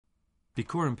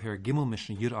Bikkurim per Gimel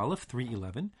Mishnah Yud Aleph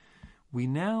 3:11. We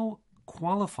now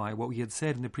qualify what we had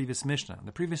said in the previous Mishnah. In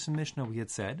the previous Mishnah, we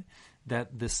had said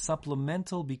that the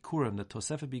supplemental Bikkurim, the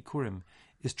Tosefet Bikkurim,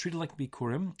 is treated like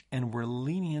Bikkurim, and we're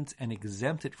lenient and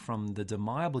exempt it from the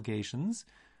Demai obligations,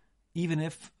 even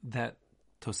if that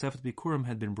Tosefet Bikkurim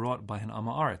had been brought by an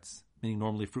Amma Aretz, meaning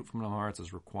normally fruit from an Amma Aretz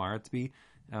is required to be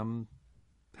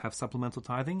have supplemental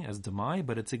tithing as Demai,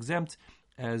 but it's exempt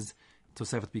as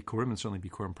Tosefet Bikkurim, and certainly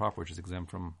Bikkurim proper, which is exempt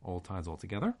from all tithes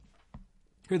altogether.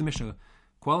 Here the Mishnah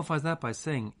qualifies that by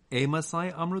saying,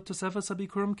 Emasai Amru Tosefet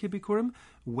Bikkurim ki Bikkurim.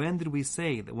 When did we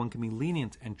say that one can be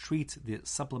lenient and treat the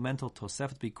supplemental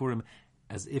Tosefet Bikkurim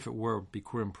as if it were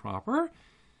Bikkurim proper?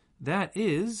 That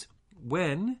is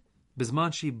when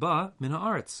Bizman Shiba Min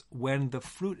Haaretz, when the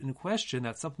fruit in question,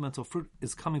 that supplemental fruit,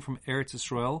 is coming from Eretz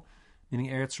Yisrael,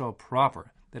 meaning Eretz Yisrael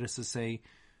proper. That is to say,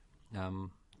 the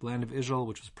land of Israel,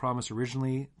 which was promised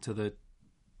originally to the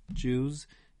Jews,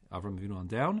 Avram Avinu on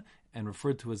down, and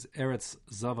referred to as Eretz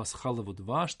Zavas Chalav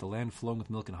Udvash, the land flowing with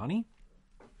milk and honey.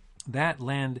 That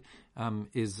land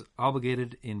is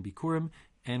obligated in Bikkurim,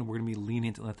 and we're going to be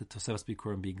lenient and let the Tosefes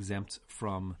Bikkurim be exempt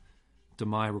from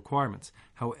Demai requirements.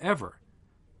 However,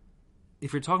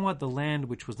 if you're talking about the land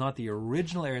which was not the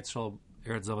original Eretz Yisrael,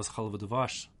 Eretz Zavas Chalav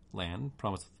Udvash land,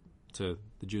 promised to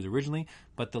the Jews originally,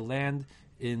 but the land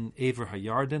in Aver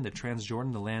HaYarden, the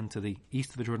Transjordan, the land to the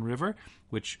east of the Jordan River,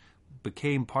 which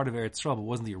became part of Eretz Yisrael, but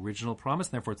wasn't the original promise,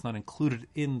 and therefore it's not included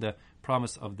in the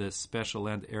promise of the special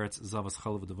land Eretz Zavas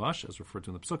Chalav Udvash, as referred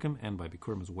to in the Psukim and by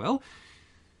Bikkurim as well.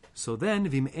 So then,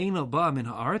 Vim Eino Ba Min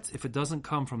Haaretz, if it doesn't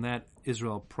come from that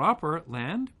Israel proper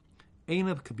land,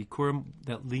 Eino Bikkurim,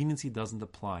 that leniency doesn't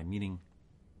apply. Meaning,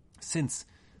 since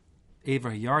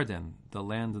Aver HaYarden, the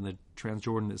land in the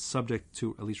Transjordan, is subject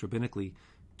to, at least rabbinically,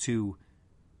 to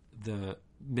the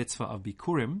mitzvah of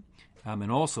Bikkurim,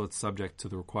 and also it's subject to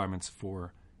the requirements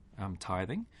for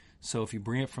tithing. So if you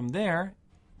bring it from there,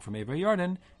 from Aver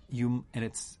HaYarden, and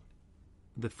it's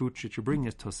the fruit that you're bringing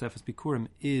is Tosefes Bikkurim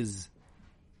is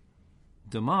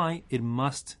Demai, it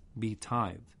must be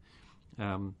tithed.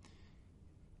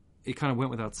 It kind of went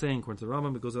without saying, according to the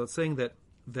Rambam, it goes without saying that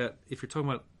if you're talking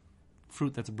about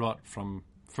fruit that's brought from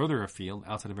further afield,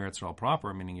 outside of Eretz Yisrael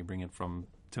proper, meaning you bring it from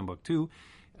Timbuktu,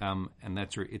 and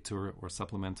that's your itur or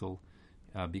supplemental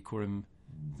Bikkurim,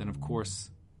 then of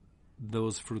course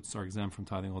those fruits are exempt from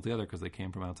tithing altogether because they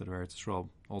came from outside of Eretz Yisrael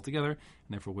altogether, and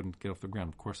therefore wouldn't get off the ground.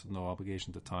 Of course, with no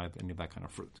obligation to tithe any of that kind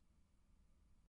of fruit.